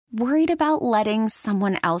Worried about letting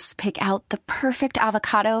someone else pick out the perfect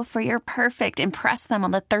avocado for your perfect impress them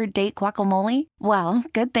on the third date guacamole? Well,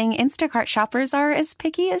 good thing Instacart shoppers are as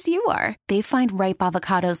picky as you are. They find ripe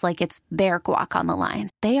avocados like it's their guac on the line.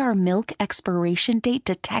 They are milk expiration date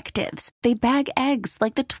detectives. They bag eggs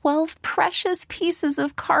like the 12 precious pieces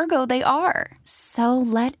of cargo they are. So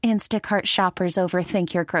let Instacart shoppers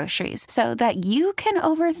overthink your groceries so that you can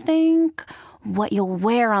overthink what you'll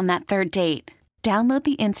wear on that third date. Download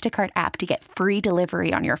the Instacart app to get free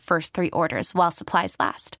delivery on your first 3 orders while supplies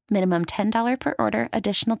last. Minimum $10 per order.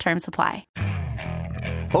 Additional terms apply.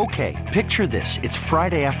 Okay, picture this. It's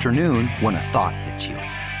Friday afternoon when a thought hits you.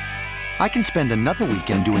 I can spend another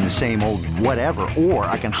weekend doing the same old whatever, or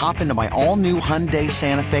I can hop into my all-new Hyundai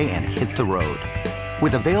Santa Fe and hit the road.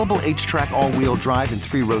 With available H-Track all-wheel drive and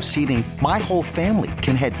 3-row seating, my whole family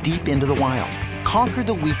can head deep into the wild. Conquer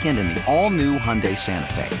the weekend in the all-new Hyundai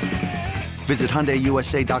Santa Fe. Visit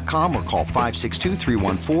HyundaiUSA.com or call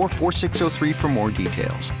 562-314-4603 for more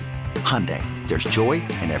details. Hyundai, there's joy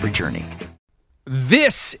in every journey.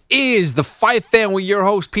 This is The Fight Fan with your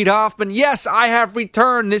host, Pete Hoffman. Yes, I have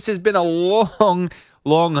returned. This has been a long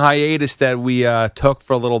hiatus that we took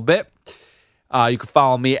for a little bit. You can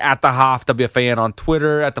follow me at The Hoff, WFAN on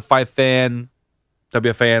Twitter, at The Fight Fan,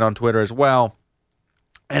 WFAN on Twitter as well,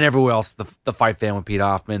 and everywhere else, The Fight Fan with Pete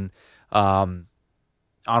Hoffman.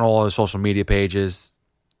 On all the social media pages,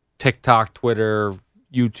 TikTok, Twitter,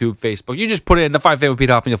 YouTube, Facebook. You just put it in The Fight Fan with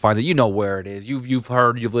Pete Hoffman, you'll find it. You know where it is. You've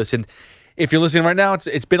heard, you've listened. If you're listening right now,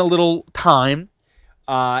 it's been a little time,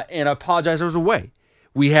 and I apologize I was away.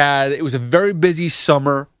 It was a very busy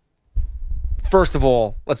summer. First of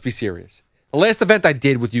all, let's be serious. The last event I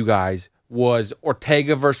did with you guys was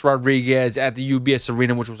Ortega versus Rodriguez at the UBS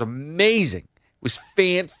Arena, which was amazing. It was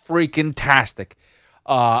fan-freaking-tastic.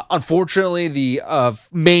 Unfortunately, the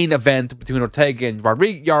main event between Ortega and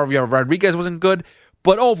Rodriguez wasn't good,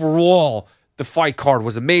 but overall, the fight card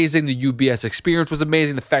was amazing. The UBS experience was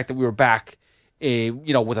amazing. The fact that we were back,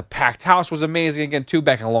 with a packed house was amazing. Again, too,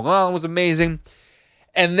 back in Long Island was amazing.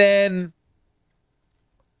 And then,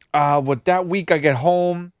 that week I get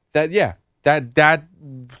home, that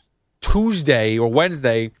Tuesday or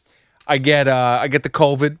Wednesday, I get the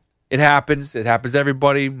COVID. It happens. It happens to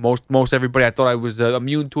everybody. Most everybody. I thought I was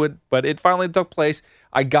immune to it, but it finally took place.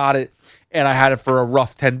 I got it, and I had it for a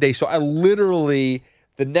rough 10 days. So I literally,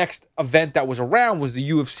 the next event that was around was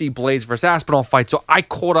the UFC Blades versus Aspinall fight. So I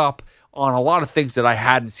caught up on a lot of things that I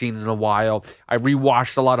hadn't seen in a while. I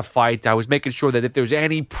rewatched a lot of fights. I was making sure that if there was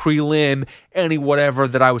any prelim, any whatever,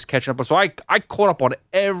 that I was catching up on. So I caught up on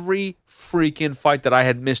every freaking fight that I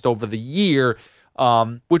had missed over the year,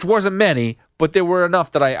 which wasn't many, but there were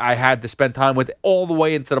enough that I had to spend time with all the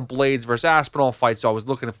way into the Blades versus Aspinall fight. So I was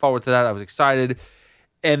looking forward to that. I was excited.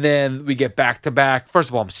 And then we get back to back. First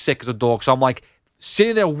of all, I'm sick as a dog. So I'm like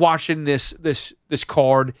sitting there watching this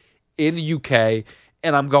card in the UK,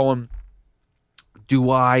 and I'm going,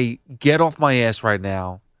 do I get off my ass right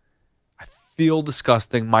now? I feel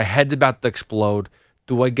disgusting. My head's about to explode.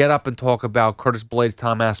 Do I get up and talk about Curtis Blades,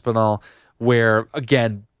 Tom Aspinall, where,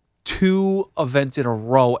 again, 2 events in a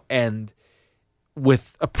row end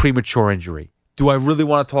with a premature injury? Do I really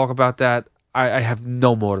want to talk about that? I have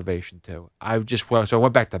no motivation to. So I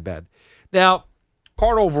went back to bed. Now,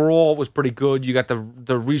 card overall was pretty good. You got the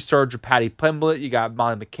resurge of Paddy Pimblett. You got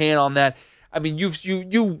Molly McCann on that. I mean,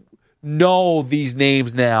 you know these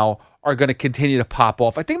names now are going to continue to pop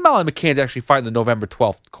off. I think Molly McCann's actually fighting the November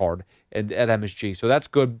 12th card at MSG, so that's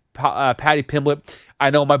good. Paddy Pimblett. I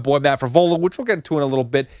know my boy Matt Frivola, which we'll get into in a little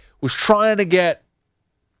bit, was trying to get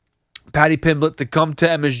Paddy Pimblett to come to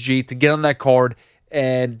MSG to get on that card,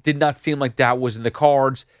 and did not seem like that was in the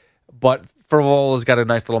cards. But Frivola's got a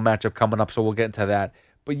nice little matchup coming up, so we'll get into that.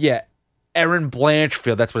 But yeah, Aaron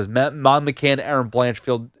Blanchfield, that's what his Mon McCann, Aaron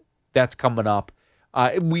Blanchfield, that's coming up.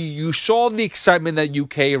 You saw the excitement in that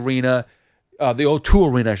UK arena, the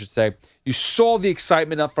O2 arena, I should say. You saw the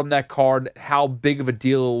excitement up from that card, how big of a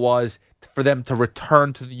deal it was for them to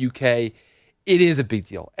return to the UK. It is a big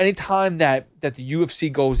deal. Anytime that the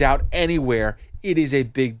UFC goes out anywhere, it is a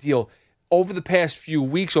big deal. Over the past few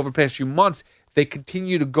weeks, over the past few months, they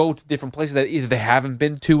continue to go to different places that either they haven't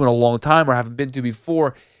been to in a long time or haven't been to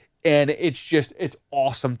before, and it's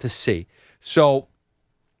awesome to see. So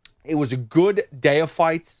it was a good day of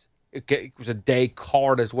fights. It was a day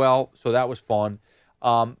card as well, so that was fun.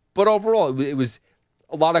 But overall, it was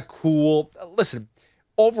a lot of cool. Listen,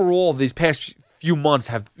 overall, these past few months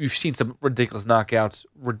you've seen some ridiculous knockouts,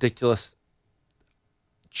 ridiculous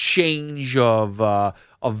change of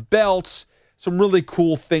belts, some really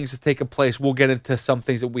cool things that's taken place. We'll get into some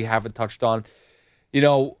things that we haven't touched on.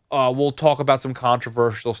 we'll talk about some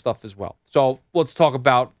controversial stuff as well. So let's talk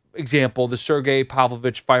about, example, the Sergey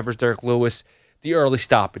Pavlovich fight versus Derek Lewis, the early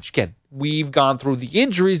stoppage. Again, we've gone through the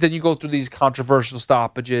injuries, then you go through these controversial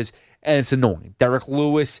stoppages, and it's annoying. Derek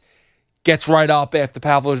Lewis gets right up after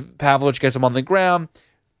Pavlovich gets him on the ground.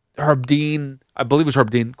 Herb Dean, I believe it was Herb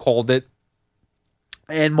Dean, called it.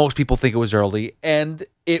 And most people think it was early. And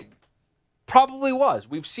it probably was.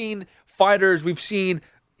 We've seen fighters. We've seen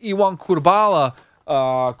Iwan Kurbala.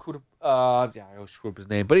 I always screw up his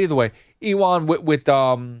name. But either way, Iwan with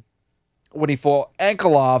when he fought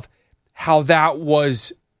Ankalov, how that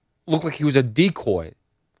looked like he was a decoy.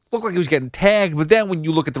 Looked like he was getting tagged. But then when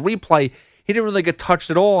you look at the replay, he didn't really get touched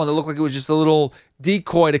at all. And it looked like it was just a little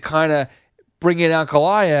decoy to kind of bring in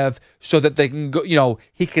Ankalaev so that they can go,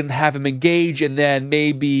 he can have him engage and then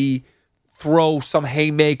maybe throw some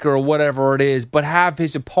haymaker or whatever it is, but have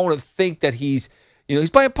his opponent think that he's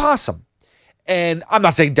playing possum. And I'm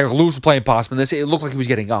not saying Derek Lewis was playing possum in this. It looked like he was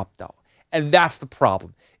getting up, though. And that's the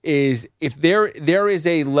problem, is if there is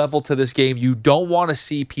a level to this game, you don't want to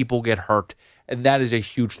see people get hurt. And that is a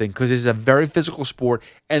huge thing because it is a very physical sport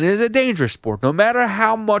and it is a dangerous sport. No matter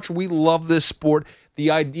how much we love this sport, the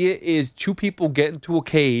idea is two people get into a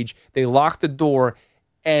cage, they lock the door,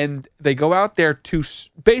 and they go out there to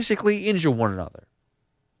basically injure one another.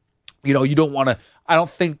 You don't want to, I don't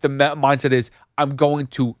think the mindset is, I'm going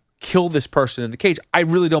to kill this person in the cage. I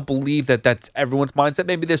really don't believe that that's everyone's mindset.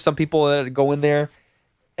 Maybe there's some people that go in there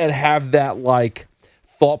and have that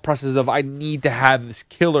thought process of, I need to have this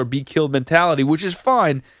kill or be killed mentality, which is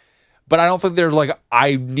fine. But I don't think they're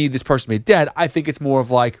I need this person to be dead. I think it's more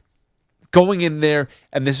of going in there,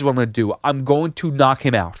 and this is what I'm going to do. I'm going to knock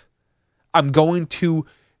him out. I'm going to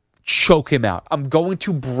choke him out. I'm going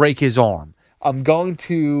to break his arm. I'm going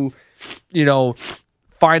to,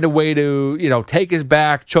 find a way to, take his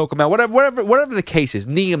back, choke him out, whatever the case is,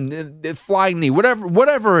 knee him, flying knee,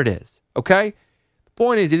 whatever it is, okay? The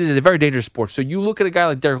point is, it is a very dangerous sport. So you look at a guy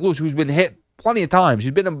like Derek Lewis, who's been hit plenty of times.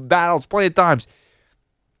 He's been in battles plenty of times.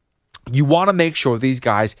 You want to make sure these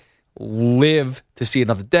guys live to see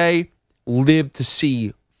another day, live to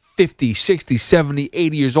see 50, 60, 70,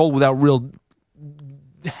 80 years old without real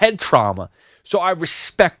head trauma. So I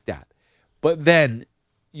respect that. But then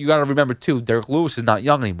you got to remember, too, Derek Lewis is not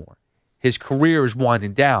young anymore. His career is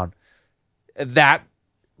winding down. That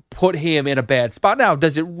put him in a bad spot. Now,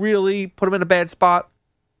 does it really put him in a bad spot?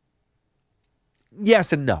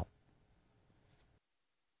 Yes and no.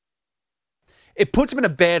 It puts him in a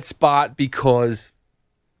bad spot because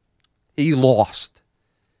he lost.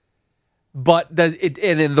 But does it?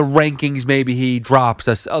 And in the rankings, maybe he drops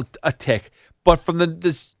us a tick. But from from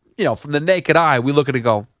the naked eye, we look at it and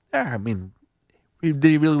go, did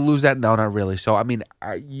he really lose that? No, not really. So,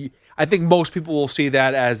 I think most people will see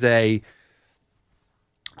that as a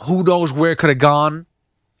who knows where it could have gone.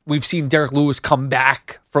 We've seen Derek Lewis come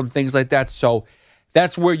back from things like that. So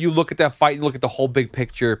that's where you look at that fight and look at the whole big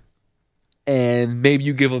picture. And maybe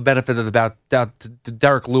you give a benefit of the doubt to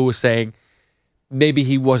Derek Lewis, saying maybe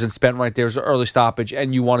he wasn't spent right there as an early stoppage,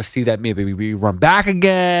 and you want to see that maybe run back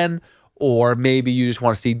again, or maybe you just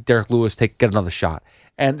want to see Derek Lewis get another shot.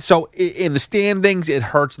 And so in the standings, it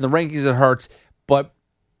hurts. In the rankings, it hurts. But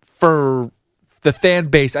for the fan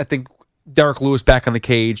base, I think Derek Lewis back on the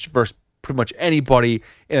cage versus pretty much anybody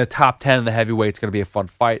in the top 10 in the heavyweight is going to be a fun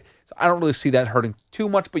fight. So I don't really see that hurting too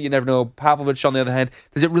much, but you never know. Pavlovich, on the other hand,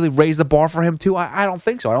 does it really raise the bar for him too? I don't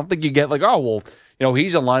think so. I don't think you get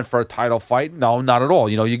he's in line for a title fight. No, not at all.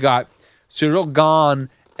 You got Ciryl Gane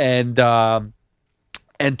and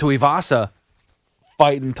Tuivasa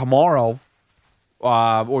fighting tomorrow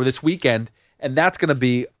or this weekend, and that's going to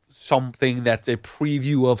be something that's a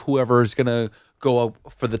preview of whoever is going to go up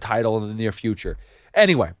for the title in the near future.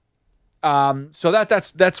 Anyway, so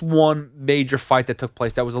that's one major fight that took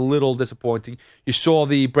place. That was a little disappointing. You saw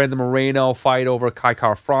the Brandon Moreno fight over Kai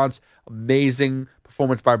Kara France. Amazing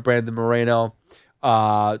performance by Brandon Moreno.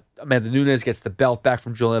 Amanda Nunes gets the belt back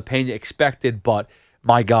from Juliana Pena. Expected, but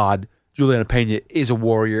my God, Juliana Pena is a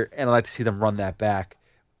warrior, and I'd like to see them run that back.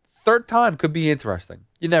 Third time could be interesting.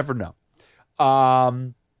 You never know.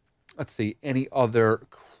 Let's see. Any other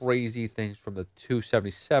crazy things from the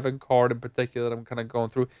 277 card in particular that I'm kind of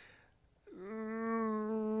going through?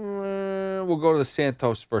 We'll go to the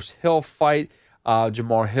Santos versus Hill fight.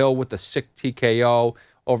 Jamar Hill with the sick TKO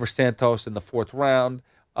over Santos in the fourth round.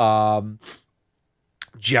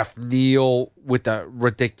 Jeff Neal with the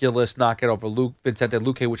ridiculous knockout over Vicente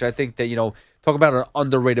Luque, which I think that, talk about an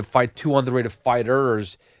underrated fight, two underrated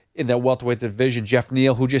fighters in that welterweight division. Jeff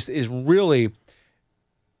Neal, who just is really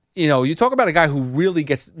you talk about a guy who really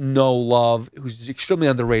gets no love, who's extremely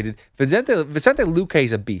underrated. Vicente Luque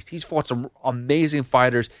is a beast. He's fought some amazing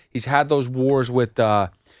fighters. He's had those wars with Bilal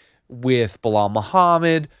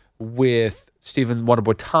Muhammad, with Stephen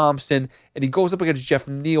Wonderboy Thompson, and he goes up against Jeff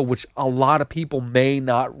Neal, which a lot of people may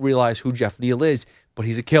not realize who Jeff Neal is, but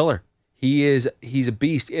he's a killer. He's a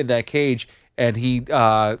beast in that cage, and he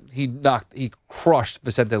crushed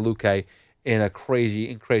Vicente Luque in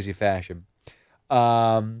crazy fashion.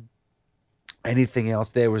 Anything else?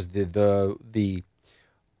 There was the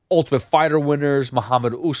Ultimate Fighter winners.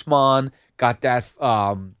 Muhammad Usman got that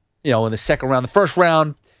in the second round. The first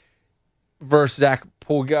round versus Zach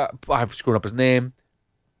Pulga, I'm screwing up his name.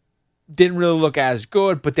 Didn't really look as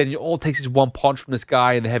good, but then all it takes is one punch from this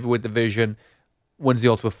guy in the heavyweight division, wins the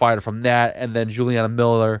Ultimate Fighter from that, and then Juliana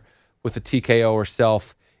Miller with the TKO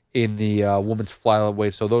herself in the women's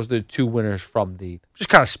flyweight. So those are the two winners from the just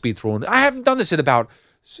kind of speed through. I haven't done this in about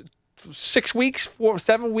 7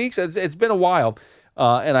 weeks. It's been a while,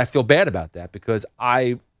 and I feel bad about that because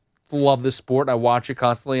I love this sport. I watch it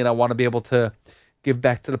constantly, and I want to be able to give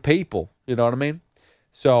back to the people. You know what I mean?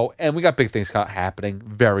 So, and we got big things happening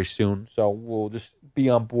very soon. So we'll just be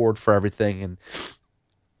on board for everything. And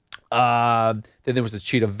then there was the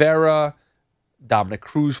Cheetah Vera Dominic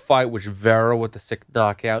Cruz fight, which Vera with the sick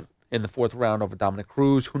knockout in the fourth round over Dominic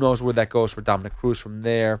Cruz. Who knows where that goes for Dominic Cruz from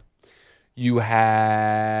there? You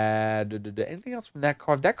had anything else from that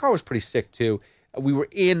card? That card was pretty sick too. We were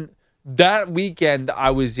in that weekend.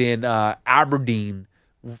 I was in Aberdeen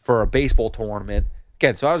for a baseball tournament.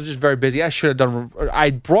 Again, so I was just very busy. I should have done. I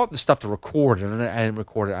brought the stuff to record, and I didn't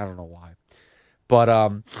record it. I don't know why,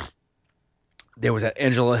 but there was that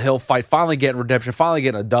Angela Hill fight. Finally getting redemption. Finally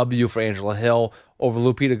getting a W for Angela Hill over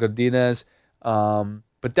Lupita Godinez.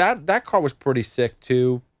 But that card was pretty sick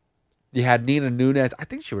too. You had Nina Nunes. I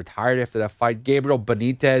think she retired after that fight. Gabriel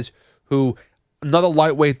Benitez, who another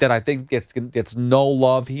lightweight that I think gets no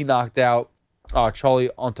love. He knocked out Charlie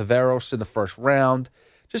Ontiveros in the first round.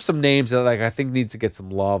 Just some names that I think needs to get some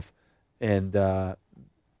love. And that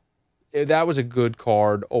was a good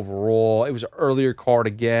card overall. It was an earlier card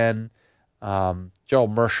again.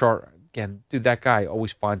 Gerald Meerschaert, again, dude, that guy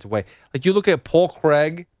always finds a way. Like, you look at Paul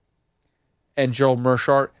Craig and Gerald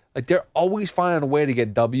Meerschaert, like, they're always finding a way to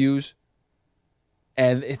get W's.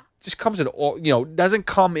 And it just comes in all, doesn't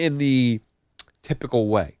come in the typical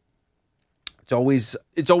way. It's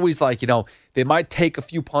always like, they might take a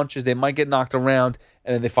few punches, they might get knocked around,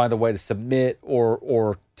 and then they find a way to submit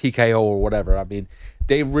or TKO or whatever. I mean,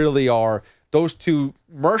 they really are, those two,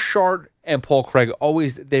 Meerschaert and Paul Craig,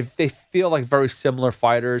 always, they feel like very similar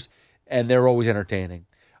fighters, and they're always entertaining.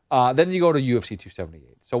 Then you go to UFC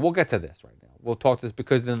 278. So we'll get to this right now. We'll talk to this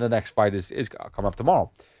because then the next fight is coming up tomorrow.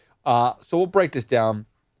 So we'll break this down,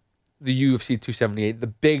 the UFC 278. The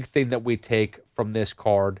big thing that we take from this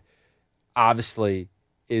card, obviously,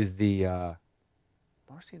 is the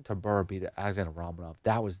Marcin Tybura beat Alexander Romanov.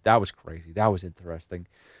 That was crazy. That was interesting.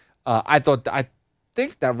 I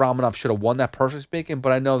think that Romanov should have won that, personally speaking,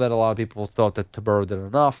 but I know that a lot of people thought that Tybura did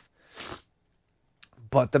enough.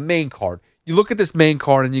 But the main card, you look at this main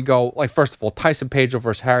card and you go, like, first of all, Tyson Pedro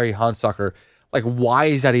versus Harry Hunsucker. Like, why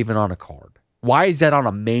is that even on a card? Why is that on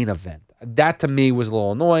a main event? That, to me, was a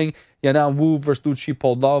little annoying. Yanan Wu versus Luchi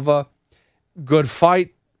Moldova. Good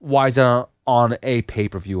fight. Why is that on a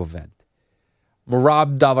pay-per-view event?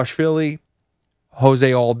 Merab Dvalishvili,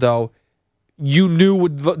 Jose Aldo. You knew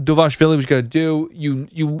what Dvalishvili was going to do.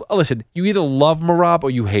 You listen, you either love Merab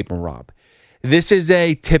or you hate Merab. This is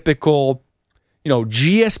a typical,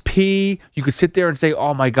 GSP. You could sit there and say,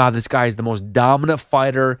 oh my God, this guy is the most dominant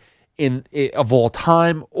fighter of all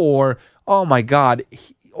time. Or, oh my God,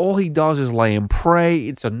 all he does is lay and pray.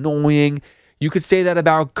 It's annoying. You could say that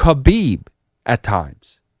about Khabib at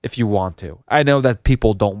times, if you want to. I know that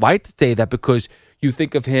people don't like to say that because you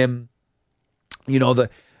think of him,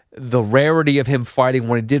 the rarity of him fighting.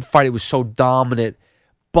 When he did fight, it was so dominant.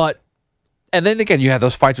 And then again, you had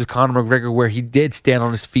those fights with Conor McGregor where he did stand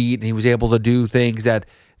on his feet and he was able to do things that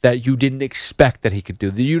you didn't expect that he could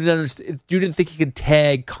do. You didn't think he could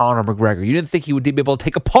tag Conor McGregor. You didn't think he would be able to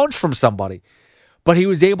take a punch from somebody. But he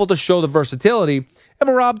was able to show the versatility, and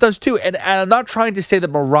Merab does too. And I'm not trying to say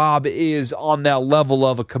that Merab is on that level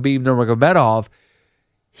of a Khabib Nurmagomedov.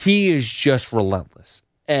 He is just relentless.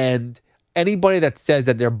 And anybody that says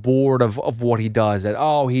that they're bored of what he does, that,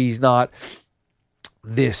 he's not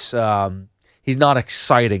this, he's not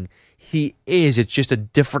exciting. He is. It's just a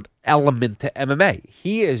different element to MMA.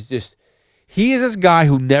 He is this guy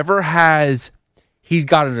who never has, he's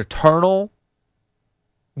got an eternal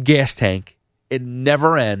gas tank. It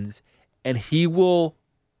never ends. And he will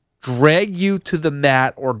drag you to the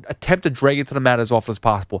mat or attempt to drag you to the mat as often as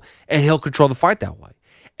possible, and he'll control the fight that way.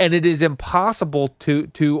 And it is impossible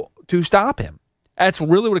to stop him. That's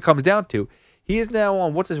really what it comes down to. He is now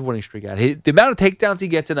on, what's his winning streak at? The amount of takedowns he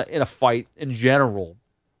gets in a fight in general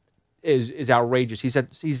is outrageous.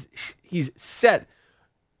 He's set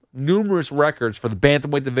numerous records for the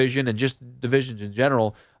bantamweight division and just divisions in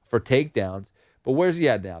general for takedowns. But where's he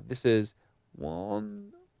at now? This is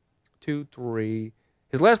 1, 2, 3.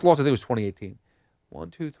 His last loss, I think, was 2018.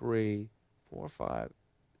 1, 2, 3, 4, 5,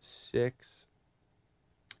 6,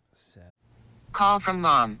 7. Call from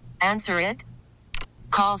mom. Answer it.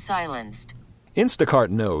 Call silenced. Instacart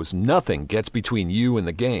knows nothing gets between you and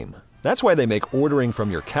the game. That's why they make ordering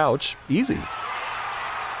from your couch easy.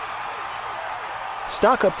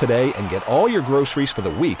 Stock up today and get all your groceries for the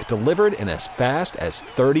week delivered in as fast as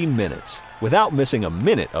 30 minutes without missing a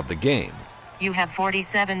minute of the game. You have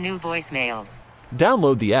 47 new voicemails.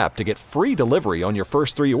 Download the app to get free delivery on your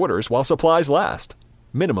first 3 orders while supplies last.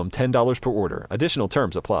 Minimum $10 per order. Additional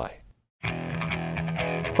terms apply.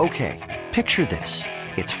 Okay, picture this.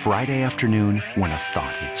 It's Friday afternoon when a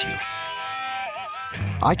thought hits you.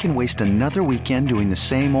 I can waste another weekend doing the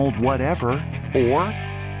same old whatever, or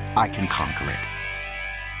I can conquer it.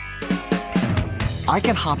 I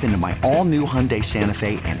can hop into my all-new Hyundai Santa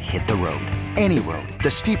Fe and hit the road. Any road.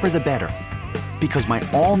 The steeper, the better. Because my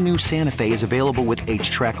all-new Santa Fe is available with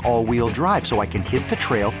H-Track all-wheel drive, so I can hit the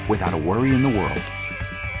trail without a worry in the world.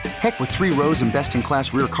 Heck, with 3 rows and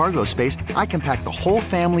best-in-class rear cargo space, I can pack the whole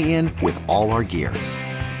family in with all our gear.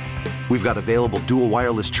 We've got available dual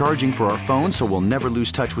wireless charging for our phones, so we'll never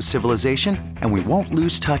lose touch with civilization, and we won't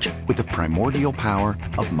lose touch with the primordial power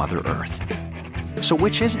of Mother Earth. So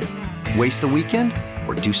which is it? Waste the weekend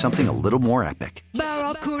or do something a little more epic?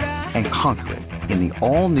 And conquer it in the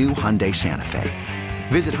all-new Hyundai Santa Fe.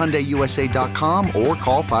 Visit HyundaiUSA.com or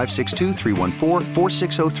call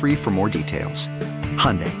 562-314-4603 for more details.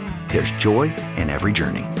 Hyundai, there's joy in every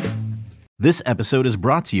journey. This episode is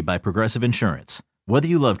brought to you by Progressive Insurance. Whether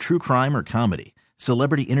you love true crime or comedy,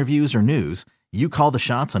 celebrity interviews or news, you call the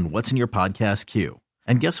shots on what's in your podcast queue.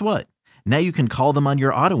 And guess what? Now you can call them on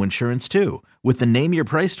your auto insurance too with the Name Your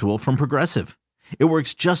Price tool from Progressive. It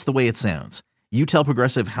works just the way it sounds. You tell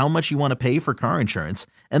Progressive how much you want to pay for car insurance,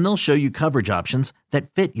 and they'll show you coverage options that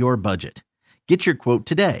fit your budget. Get your quote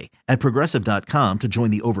today at Progressive.com to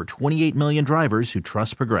join the over 28 million drivers who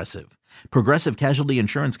trust Progressive. Progressive Casualty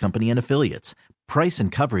Insurance Company and Affiliates. Price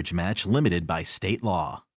and coverage match limited by state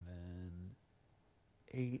law.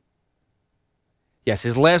 8. Yes,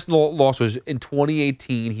 his last loss was in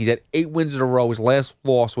 2018. He's at 8 wins in a row. His last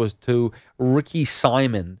loss was to Ricky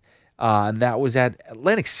Simon. And that was at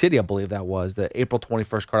Atlantic City, I believe that was, the April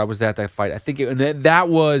 21st card. I was at that fight. I think that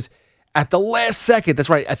was at the last second. That's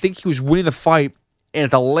right. I think he was winning the fight, and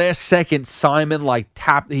at the last second, Simon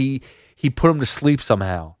tapped. He put him to sleep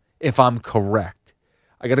somehow, if I'm correct.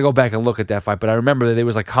 I got to go back and look at that fight, but I remember that there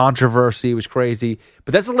was controversy. It was crazy.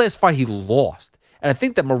 But that's the last fight he lost. And I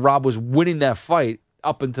think that Merab was winning that fight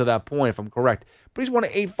up until that point, if I'm correct. But he's won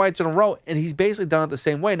 8 fights in a row, and he's basically done it the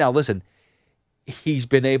same way. Now, listen, he's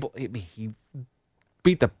been able... he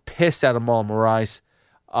beat the piss out of Marlon Moraes.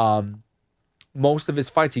 Most of his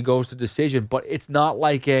fights, he goes to decision, but it's not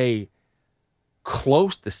like a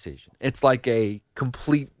close decision. It's like a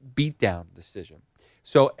complete beatdown decision.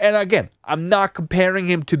 So, and again, I'm not comparing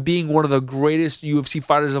him to being one of the greatest UFC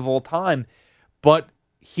fighters of all time, but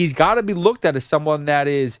he's got to be looked at as someone that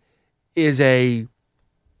is a,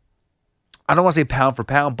 I don't want to say pound for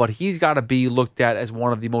pound, but he's got to be looked at as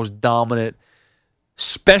one of the most dominant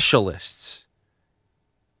specialists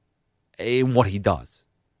in what he does.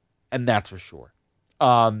 And that's for sure.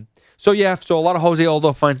 So a lot of Jose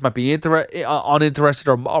Aldo fans might be uninterested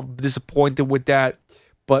or disappointed with that.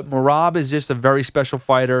 But Merab is just a very special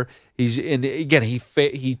fighter.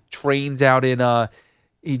 He trains out in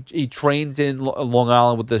he trains in Long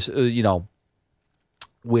Island with this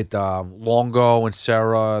with Longo and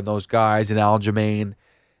Serra and those guys and Aljamain,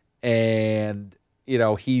 and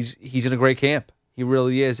he's in a great camp. He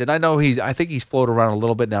really is, and I think he's floated around a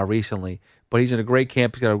little bit now recently, but he's in a great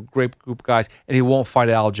camp. He's got a great group of guys, and he won't fight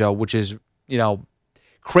Aljo, which is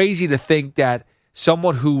crazy to think that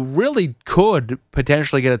someone who really could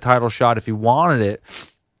potentially get a title shot if he wanted it.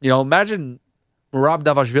 Imagine Merab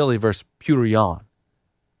Davashvili versus Petr Yan.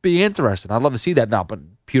 Be interesting. I'd love to see that now, but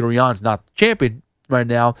Petr Yan's not the champion right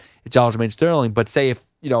now. It's Aljamain Sterling. But say if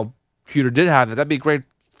Petr did have it, that'd be a great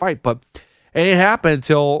fight. But it ain't happen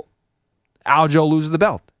until Aljo loses the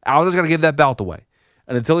belt. Aljo's got to give that belt away,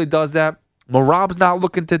 and until he does that, Merab's not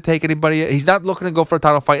looking to take anybody. He's not looking to go for a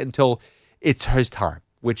title fight until it's his time.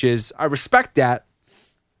 Which is, I respect that,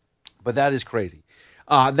 But that is crazy.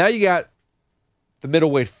 Now you got the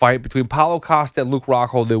middleweight fight between Paulo Costa and Luke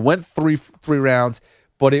Rockhold. They went three rounds,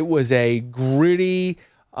 but it was a gritty,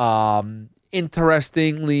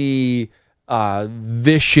 interestingly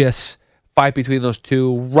vicious fight between those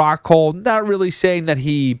two. Rockhold not really saying that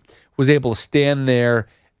he was able to stand there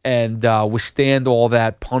and withstand all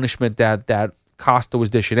that punishment that Costa was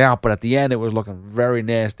dishing out, but at the end it was looking very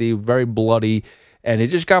nasty, very bloody, and it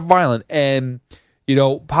just got violent. And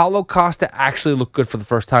Paulo Costa actually looked good for the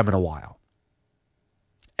first time in a while,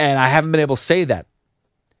 and I haven't been able to say that,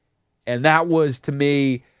 and that was to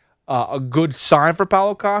me a good sign for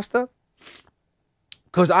Paulo Costa,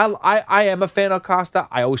 because I am a fan of Costa.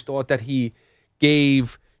 I always thought that he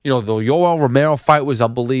gave, the Yoel Romero fight was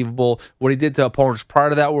unbelievable. What he did to opponents prior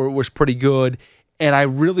to that was pretty good. And I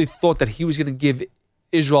really thought that he was going to give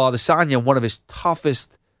Israel Adesanya one of his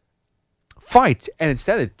toughest fights. And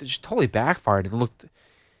instead, it just totally backfired.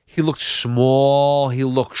 He looked small. He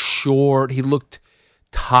looked short. He looked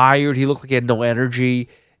tired. He looked like he had no energy.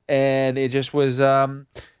 And it just was,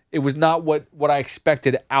 it was not what I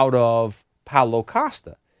expected out of Paulo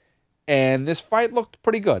Costa. And this fight looked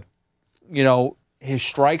pretty good. His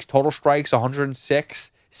strikes, total strikes,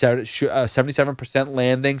 106, 77%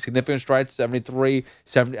 landing, significant strikes, 73, at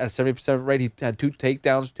 70% rate. He had 2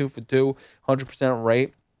 takedowns, 2 for 2, 100%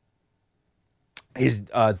 rate. His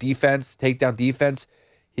takedown defense,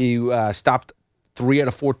 he stopped 3 out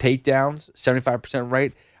of 4 takedowns, 75%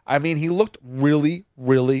 rate. I mean, he looked really,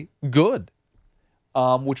 really good,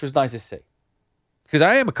 which was nice to see. Because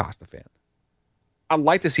I am a Costa fan. I'd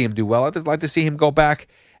like to see him do well. I'd like to see him go back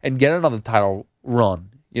and get another title run,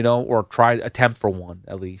 or attempt for one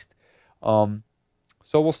at least. So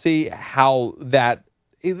we'll see how that.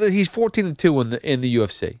 He's 14-2 in the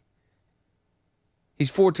UFC. He's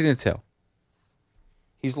 14-2.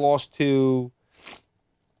 He lost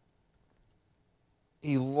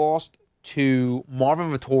to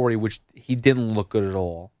Marvin Vettori, which he didn't look good at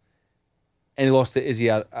all, and he lost to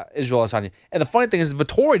Israel Adesanya. And the funny thing is,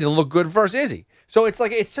 Vettori didn't look good versus Izzy. So it's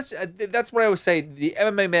like that's what I would say. The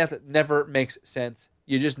MMA math never makes sense.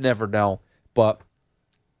 You just never know, but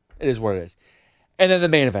it is what it is. And then the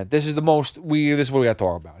main event. This is what we got to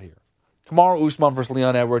talk about here. Kamaru Usman versus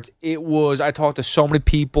Leon Edwards. I talked to so many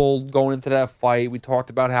people going into that fight. We talked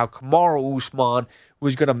about how Kamaru Usman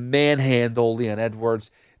was going to manhandle Leon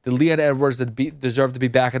Edwards. The Leon Edwards deserved to be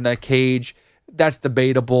back in that cage. That's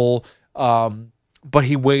debatable. But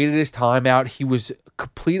he waited his time out. He was a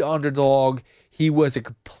complete underdog. He was a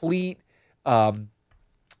complete,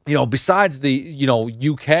 besides the,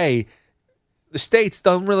 UK, the States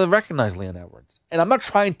doesn't really recognize Leon Edwards. And I'm not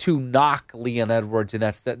trying to knock Leon Edwards in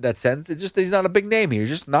that sense. It's just he's not a big name here. He's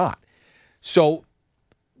just not. So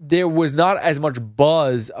there was not as much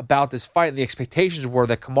buzz about this fight, and the expectations were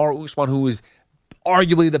that Kamaru Usman, who is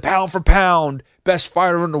arguably the pound-for-pound best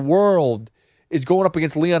fighter in the world, is going up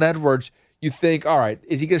against Leon Edwards. You think, all right,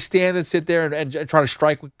 is he going to stand and sit there and try to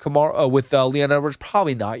strike with Leon Edwards?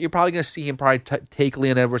 Probably not. You're probably going to see him take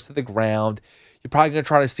Leon Edwards to the ground. You're probably going to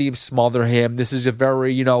try to see him smother him. This is a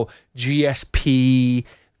very, GSP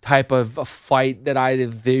type of a fight that I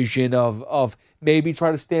envision of maybe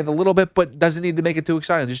try to stand a little bit, but doesn't need to make it too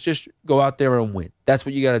exciting. Just go out there and win. That's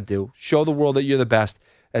what you got to do. Show the world that you're the best.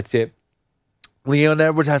 That's it. Leon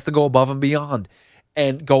Edwards has to go above and beyond.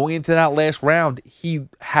 And going into that last round, he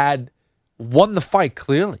had won the fight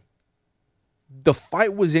clearly. The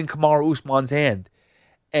fight was in Kamaru Usman's hand.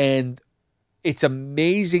 And it's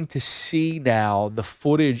amazing to see now the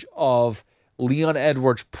footage of Leon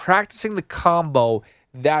Edwards practicing the combo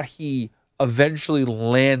that he eventually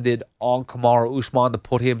landed on Kamaru Usman to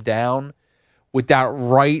put him down with that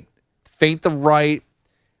right, feint the right,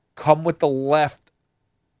 come with the left,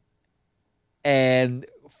 and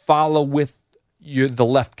follow with the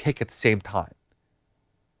left kick at the same time.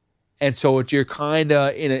 And so you're kind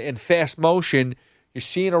of in fast motion. You're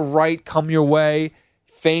seeing a right come your way,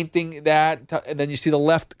 feinting that, and then you see the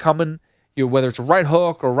left coming. Whether it's a right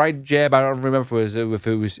hook or right jab. I don't remember if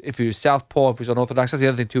he was southpaw, if he was unorthodox. That's the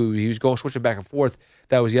other thing too. He was switching back and forth.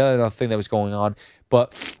 That was the other thing that was going on.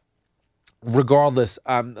 But regardless,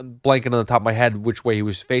 I'm blanking on the top of my head which way he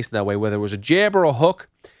was facing that way. Whether it was a jab or a hook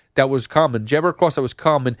that was coming, jab or across that was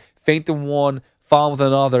coming, feinting one, following with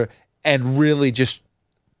another, and really just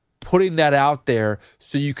putting that out there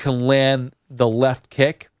so you can land the left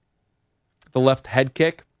kick, the left head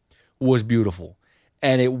kick, was beautiful.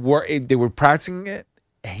 And it worked. They were practicing it.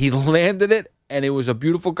 He landed it, and it was a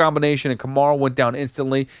beautiful combination. And Kamaru went down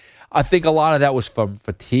instantly. I think a lot of that was from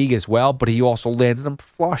fatigue as well, but he also landed him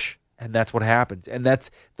flush, and that's what happens. And that's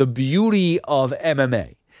the beauty of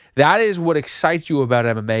MMA. That is what excites you about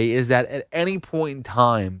MMA, is that at any point in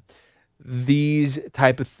time, these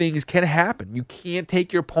type of things can happen. You can't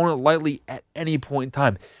take your opponent lightly at any point in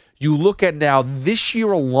time. You look at now, this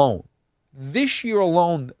year alone,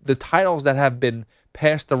 the titles that have been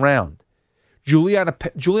passed around. Juliana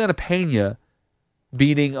Pena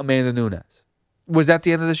beating Amanda Nunes. Was that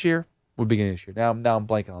the end of this year? Or beginning of this year? Now I'm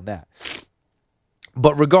blanking on that.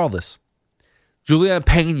 But regardless, Juliana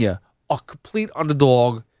Pena, a complete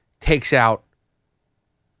underdog, takes out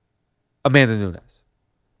Amanda Nunes.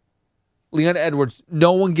 Leon Edwards,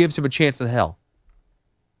 no one gives him a chance in hell,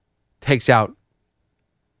 takes out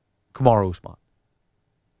Kamaru Usman.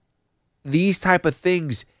 These type of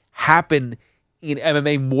things happen in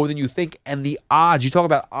MMA more than you think. And the odds, you talk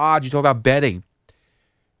about betting.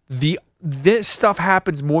 This stuff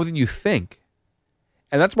happens more than you think.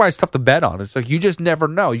 And that's why it's tough to bet on. It's like you just never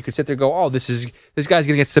know. You could sit there and go, oh, this guy's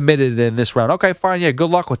going to get submitted in this round. Okay, fine, yeah, good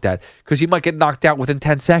luck with that. Because he might get knocked out within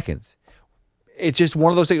 10 seconds. It's just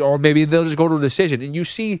one of those things. Or maybe they'll just go to a decision. And you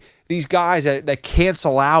see these guys that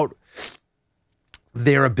cancel out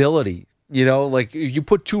their ability. You know, like if you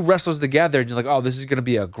put two wrestlers together and you're like, oh, this is going to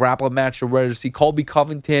be a grappling match. You're ready to see Colby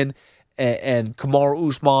Covington and Kamaru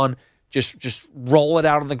Usman just roll it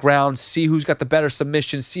out on the ground, see who's got the better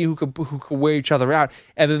submission, see who can wear each other out.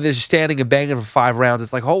 And then they're just standing and banging for 5 rounds.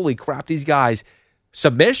 It's like, holy crap, these guys,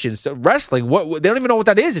 submissions, wrestling, what they don't even know what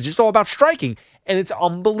that is. It's just all about striking. And it's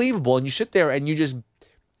unbelievable. And you sit there and you just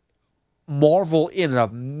marvel in an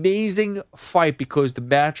amazing fight because the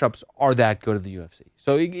matchups are that good in the UFC.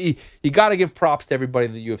 So you got to give props to everybody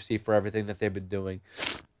in the UFC for everything that they've been doing.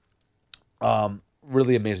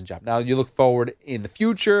 Really amazing job. Now you look forward in the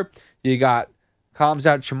future. You got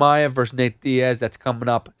Khamzat Chimaev versus Nate Diaz. That's coming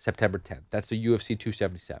up September 10th. That's the UFC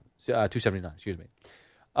 279. Excuse me.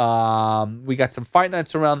 We got some fight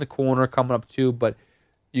nights around the corner coming up too. But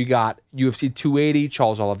you got UFC 280.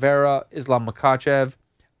 Charles Oliveira, Islam Makhachev,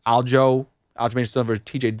 Aljamain Sterling versus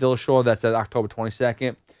TJ Dillashaw. That's at October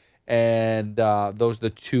 22nd. And those are the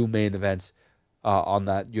two main events on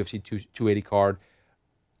that UFC 280 card.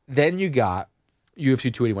 Then you got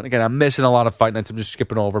UFC 281. Again, I'm missing a lot of fight nights. I'm just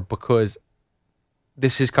skipping over because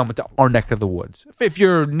this is coming to our neck of the woods. If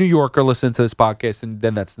you're a New Yorker listening to this podcast, and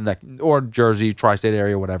then that's the neck, or Jersey, tri-state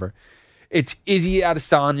area, whatever. It's Izzy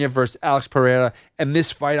Adesanya versus Alex Pereira. And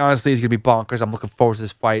this fight, honestly, is going to be bonkers. I'm looking forward to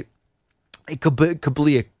this fight. It could be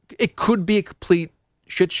a complete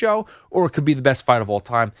shit show, or it could be the best fight of all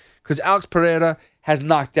time. Because Alex Pereira has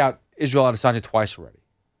knocked out Israel Adesanya twice already.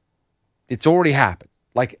 It's already happened.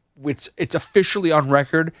 Like, it's officially on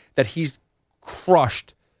record that he's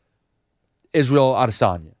crushed Israel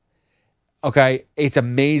Adesanya. Okay? It's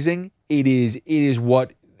amazing. This is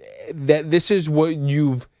what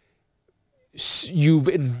you've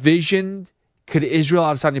envisioned. Could Israel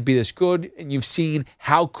Adesanya be this good? And you've seen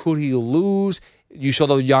how could he lose? You saw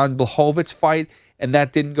the Jan Blachowicz fight, and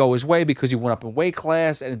that didn't go his way because he went up in weight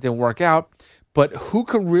class and it didn't work out. But who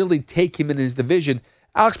can really take him in his division?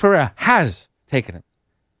 Alex Pereira has taken him.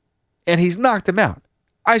 And he's knocked him out.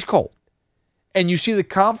 Ice cold. And you see the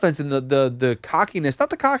confidence and the cockiness. Not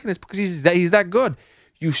the cockiness because he's that good.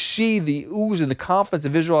 You see the ooze and the confidence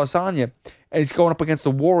of Israel Adesanya, and he's going up against the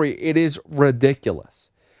Warrior. It is ridiculous.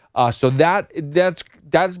 So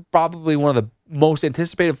that's probably one of the most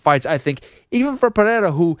anticipated fights, I think, even for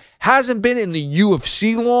Pereira, who hasn't been in the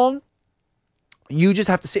UFC long. You just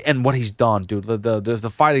have to see, and what he's done, dude.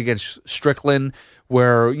 The fight against Strickland,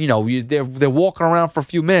 where they're walking around for a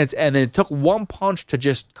few minutes, and then it took one punch to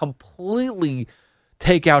just completely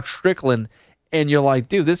take out Strickland, and you're like,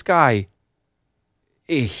 dude, this guy,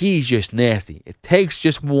 he's just nasty. It takes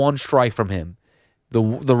just one strike from him,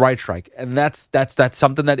 the right strike, and that's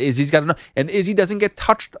something that Izzy's got to know. And Izzy doesn't get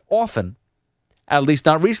touched often, at least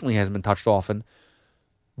not recently. Hasn't been touched often,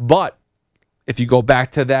 but if you go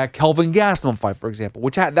back to that Kelvin Gastelum fight, for example,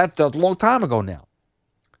 that's a long time ago now.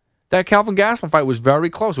 That Kelvin Gastelum fight was very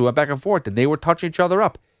close. We went back and forth, and they were touching each other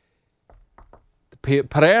up.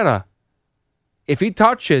 Pereira, if he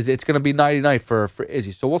touches, it's going to be nighty-night for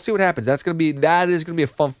Izzy. So we'll see what happens. That is going to be a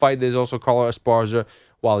fun fight. There's also Carla Esparza,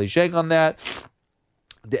 Wally Zhang on that.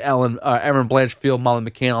 The Erin Blanchfield, Molly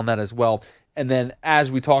McCann on that as well. And then,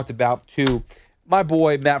 as we talked about, too, my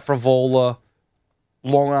boy Matt Favola,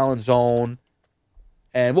 Long Island Zone.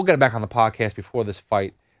 And we'll get him back on the podcast before this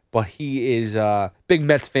fight. But he is a big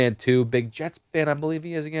Mets fan, too. Big Jets fan, I believe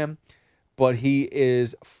he is again. But he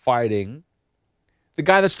is fighting the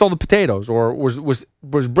guy that stole the potatoes or was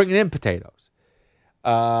bringing in potatoes.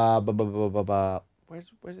 Where's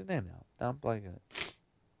his name now? I'm blanking it.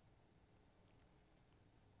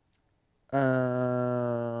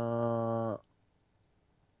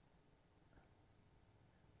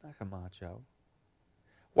 Camacho.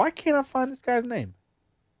 Why can't I find this guy's name?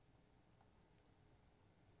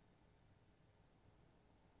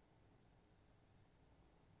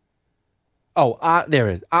 Oh, there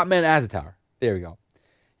it is. Atman Azatar. There we go.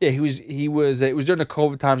 Yeah, it was during the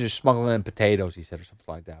COVID times, he was smuggling in potatoes, he said, or something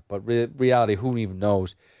like that. But reality, who even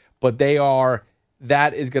knows? But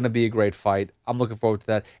that is going to be a great fight. I'm looking forward to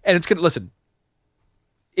that. And it's going to, listen,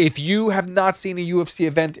 if you have not seen a UFC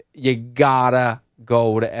event, you gotta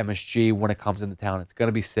go to MSG when it comes into town. It's going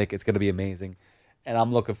to be sick. It's going to be amazing. And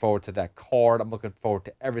I'm looking forward to that card. I'm looking forward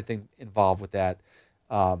to everything involved with that.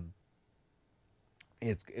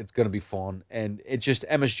 It's going to be fun. And it just,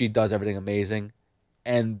 MSG does everything amazing.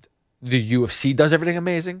 And the UFC does everything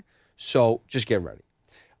amazing. So just get ready.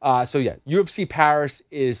 UFC Paris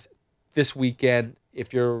is this weekend.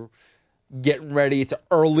 If you're getting ready, it's an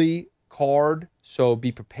early card. So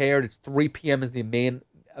be prepared. It's 3 p.m. is the main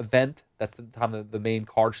event. That's the time that the main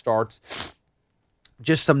card starts.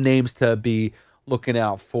 Just some names to be looking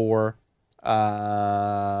out for.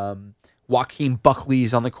 Joaquin Buckley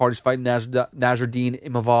is on the card. He's fighting Nasruddin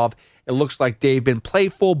Imavov. It looks like they've been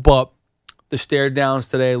playful, but the stare downs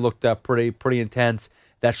today looked pretty intense.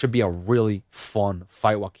 That should be a really fun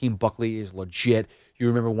fight. Joaquin Buckley is legit. You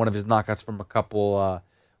remember one of his knockouts from a couple,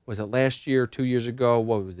 was it last year or 2 years ago?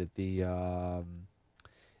 What was it?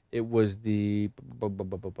 It was the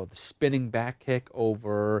spinning back kick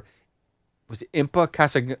over, was it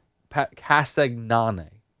Impa Kasanganay?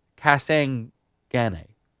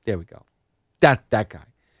 There we go. That guy.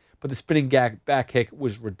 But the spinning back kick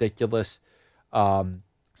was ridiculous.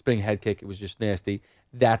 Spinning head kick, it was just nasty.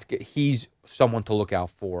 That's good. He's someone to look out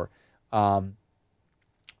for.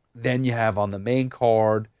 Then you have on the main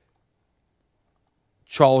card,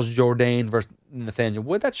 Charles Jourdain versus Nathaniel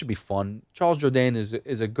Wood. That should be fun. Charles Jourdain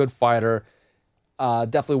is a good fighter.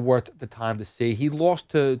 Definitely worth the time to see. He lost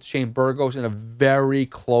to Shane Burgos in a very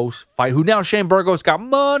close fight. Who now Shane Burgos got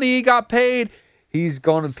money, got paid. He's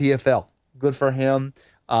going to PFL. Good for him.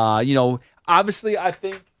 Obviously, I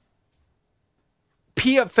think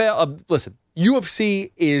PFL, listen,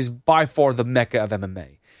 UFC is by far the mecca of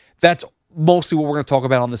MMA. That's mostly what we're going to talk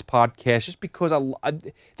about on this podcast, just because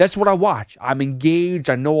that's what I watch. I'm engaged.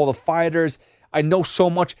 I know all the fighters. I know so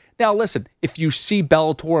much. Now, listen, if you see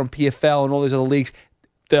Bellator and PFL and all these other leagues,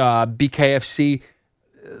 BKFC,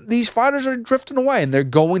 these fighters are drifting away, and they're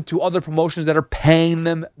going to other promotions that are paying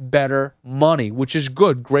them better money, which is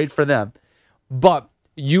good. Great for them. But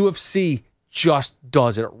UFC just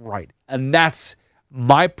does it right. And that's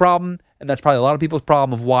my problem, and that's probably a lot of people's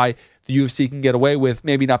problem of why the UFC can get away with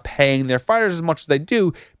maybe not paying their fighters as much as they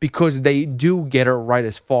do, because they do get it right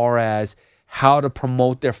as far as how to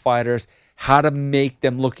promote their fighters, how to make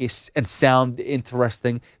them look and sound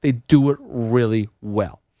interesting. They do it really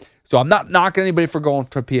well. So I'm not knocking anybody for going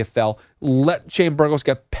to PFL. Let Shane Burgos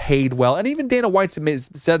get paid well. And even Dana White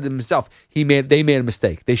said himself, they made a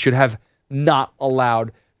mistake. They should have not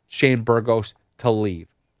allowed Shane Burgos to leave.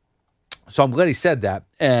 So I'm glad he said that.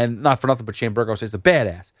 And not for nothing, but Shane Burgos is a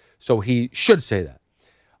badass. So he should say that.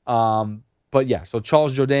 But yeah, so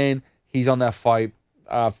Charles Jourdain, he's on that fight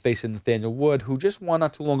facing Nathaniel Wood, who just won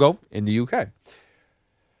not too long ago in the UK.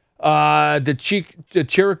 De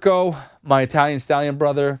Chirico, my Italian stallion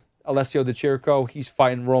brother, Alessio De Chirico, he's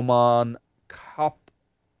fighting Roman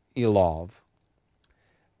Kopylov.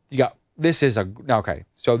 Okay,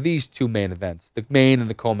 so these two main events, the main and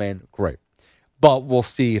the co-main, great. But we'll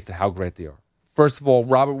see how great they are. First of all,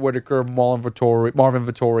 Robert Whittaker, Marvin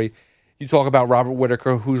Vettori. You talk about Robert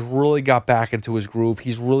Whittaker, who's really got back into his groove.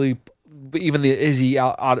 He's really, even the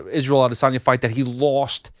Israel Adesanya fight that he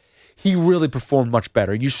lost, he really performed much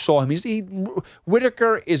better. You saw him.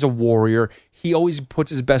 Whittaker is a warrior. He always puts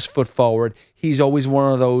his best foot forward. He's always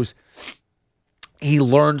one of those. He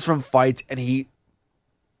learns from fights, and he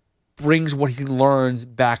brings what he learns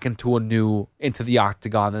back into the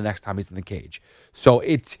octagon the next time he's in the cage. So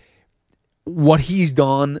it's what he's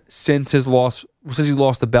done since he lost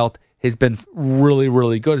the belt has been really,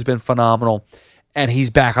 really good. It's been phenomenal. And he's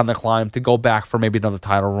back on the climb to go back for maybe another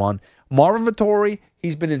title run. Marvin Vettori,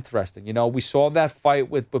 he's been interesting. We saw that fight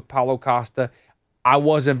with Paulo Costa. I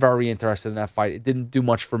wasn't very interested in that fight. It didn't do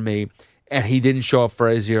much for me. And he didn't show up for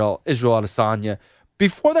Israel Adesanya.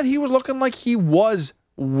 Before that, he was looking like he was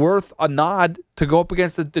worth a nod to go up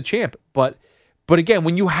against the champ. But again,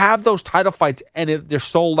 when you have those title fights and they're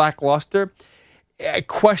so lackluster, it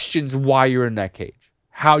questions why you're in that cage,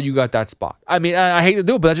 how you got that spot. I mean, I hate to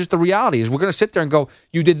do it, but that's just the reality. Is we're going to sit there and go,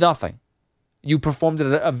 you did nothing. You performed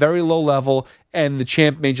at a very low level, and the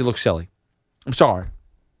champ made you look silly. I'm sorry.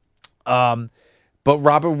 But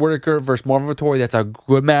Robert Whittaker versus Marvin Vettori, that's a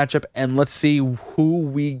good matchup. And let's see who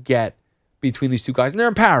we get between these two guys. And they're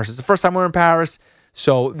in Paris. It's the first time we're in Paris.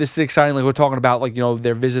 So this is exciting. Like we're talking about,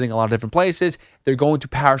 they're visiting a lot of different places. They're going to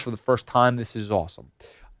Paris for the first time. This is awesome.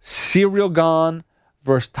 Ciryl Gane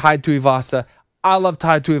versus Tai Tuivasa. I love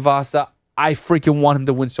Tai Tuivasa. I freaking want him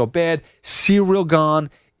to win so bad. Ciryl Gane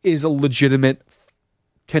is a legitimate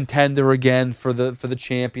contender again for the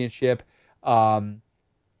championship.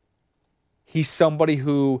 He's somebody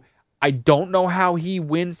who I don't know how he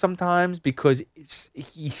wins sometimes because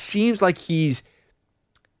he seems like he's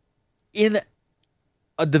in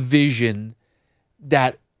a division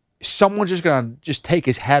that someone's just going to just take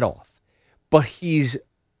his head off. But he's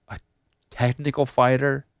a technical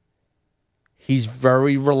fighter. He's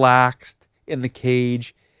very relaxed in the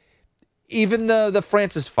cage. Even the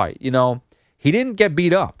Francis fight, he didn't get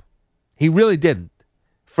beat up. He really didn't.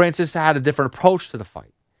 Francis had a different approach to the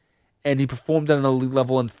fight. And he performed at an elite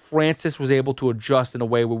level, and Francis was able to adjust in a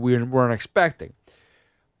way we weren't expecting.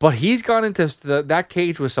 But he's gone into that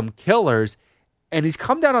cage with some killers, and he's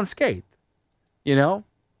come down unscathed,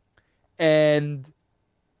 And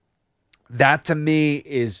that, to me,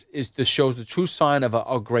 is shows the true sign of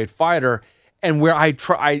a great fighter. And where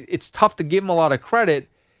it's tough to give him a lot of credit.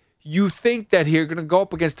 You think that you're going to go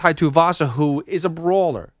up against Tai Tuivasa, who is a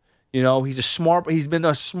brawler. He's been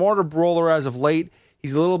a smarter brawler as of late.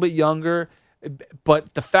 He's a little bit younger,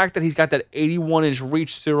 but the fact that he's got that 81-inch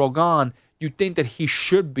reach, Ciryl Gane, you'd think that he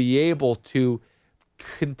should be able to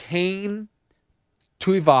contain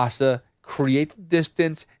Tuivasa, create the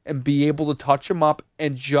distance, and be able to touch him up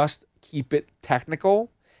and just keep it technical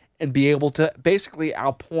and be able to basically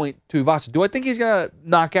outpoint Tuivasa. Do I think he's going to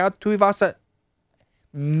knock out Tuivasa?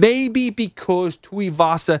 Maybe, because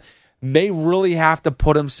Tuivasa may really have to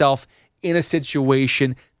put himself in a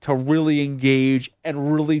situation to really engage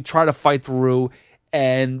and really try to fight through.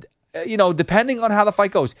 And, depending on how the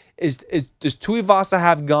fight goes, does Tuivasa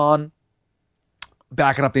have Gane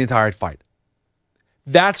backing up the entire fight?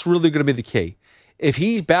 That's really going to be the key. If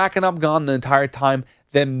he's backing up Gane the entire time,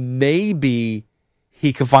 then maybe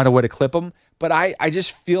he can find a way to clip him. But I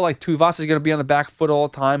just feel like Tuivasa is going to be on the back foot all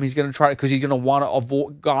the time. He's going to try, because he's going to want to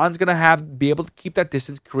avoid. Gane's going to be able to keep that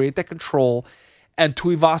distance, create that control. And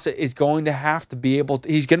Tuivasa is going to have to be able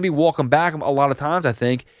to, he's going to be walking back a lot of times, I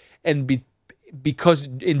think. And because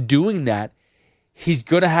in doing that, he's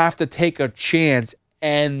going to have to take a chance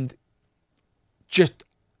and just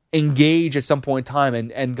engage at some point in time.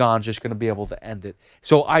 And Gane's just going to be able to end it.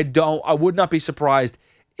 So I would not be surprised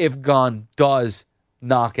if Gane does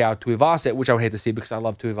knock out Tuivasa, which I would hate to see because I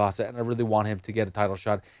love Tuivasa and I really want him to get a title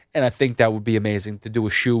shot. And I think that would be amazing to do a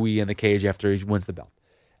shoey in the cage after he wins the belt.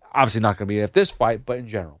 Obviously not going to be at this fight, but in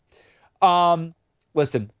general.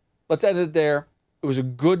 Listen, let's end it there. It was a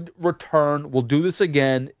good return. We'll do this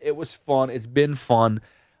again. It was fun. It's been fun.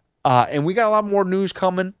 And we got a lot more news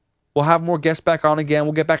coming. We'll have more guests back on again.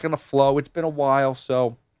 We'll get back in the flow. It's been a while,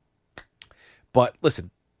 so. But listen,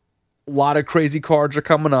 a lot of crazy cards are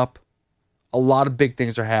coming up. A lot of big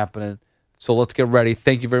things are happening. So let's get ready.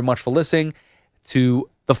 Thank you very much for listening to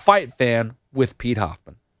The Fight Fan with Pete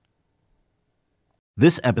Hoffman.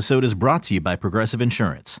 This episode is brought to you by Progressive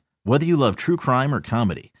Insurance. Whether you love true crime or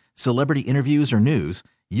comedy, celebrity interviews or news,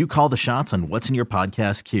 you call the shots on what's in your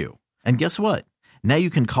podcast queue. And guess what? Now you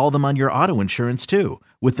can call them on your auto insurance too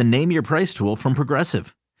with the Name Your Price tool from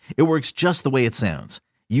Progressive. It works just the way it sounds.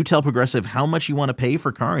 You tell Progressive how much you want to pay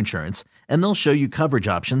for car insurance, and they'll show you coverage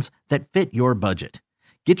options that fit your budget.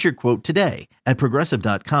 Get your quote today at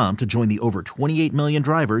Progressive.com to join the over 28 million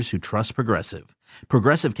drivers who trust Progressive.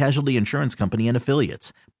 Progressive Casualty Insurance Company and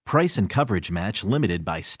Affiliates. Price and coverage match limited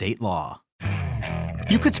by state law.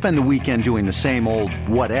 You could spend the weekend doing the same old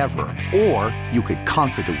whatever, or you could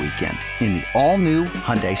conquer the weekend in the all-new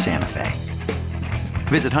Hyundai Santa Fe.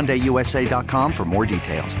 Visit HyundaiUSA.com for more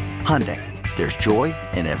details. Hyundai, there's joy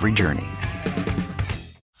in every journey.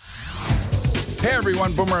 Hey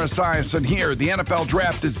everyone, Boomer Esiason here. The NFL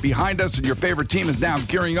Draft is behind us and your favorite team is now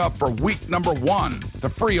gearing up for week number 1. The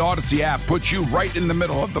free Odyssey app puts you right in the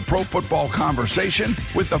middle of the pro football conversation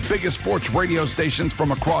with the biggest sports radio stations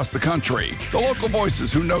from across the country. The local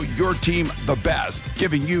voices who know your team the best,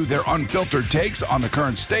 giving you their unfiltered takes on the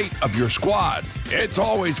current state of your squad. It's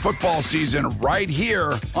always football season right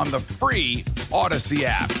here on the free Odyssey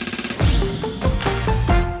app.